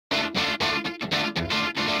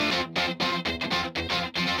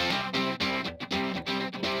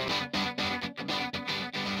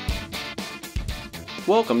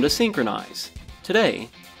Welcome to Scenechronize. Today,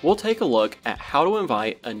 we'll take a look at how to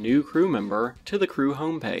invite a new crew member to the crew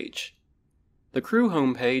homepage. The crew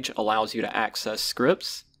homepage allows you to access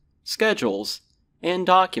scripts, schedules, and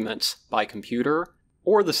documents by computer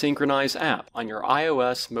or the Scenechronize app on your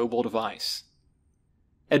iOS mobile device.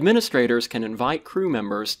 Administrators can invite crew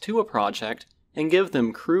members to a project and give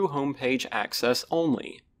them crew homepage access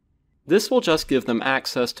only. This will just give them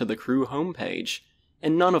access to the crew homepage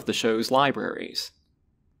and none of the show's libraries.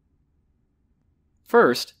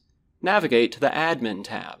 First, navigate to the Admin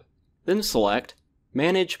tab, then select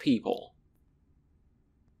Manage People.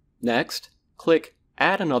 Next, click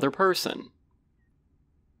Add Another Person.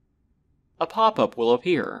 A pop-up will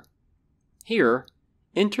appear. Here,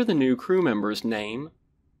 enter the new crew member's name,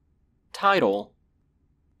 title,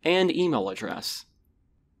 and email address.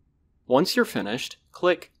 Once you're finished,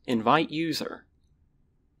 click Invite User.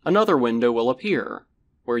 Another window will appear,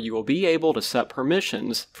 where you will be able to set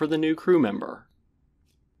permissions for the new crew member.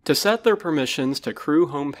 To set their permissions to crew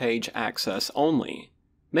homepage access only,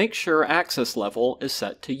 make sure access level is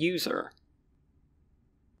set to User,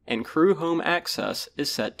 and crew home access is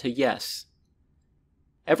set to Yes.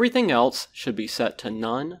 Everything else should be set to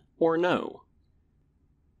None or No.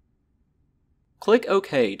 Click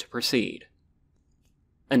OK to proceed.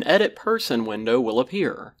 An Edit Person window will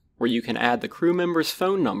appear, where you can add the crew member's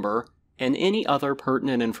phone number and any other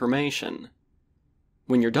pertinent information.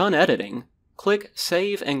 When you're done editing, click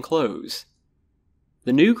Save and Close.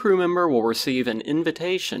 The new crew member will receive an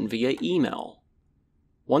invitation via email.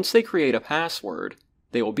 Once they create a password,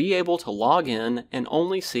 they will be able to log in and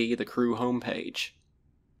only see the crew homepage.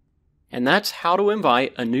 And that's how to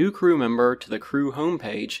invite a new crew member to the crew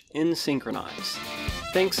homepage in Scenechronize.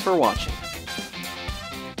 Thanks for watching.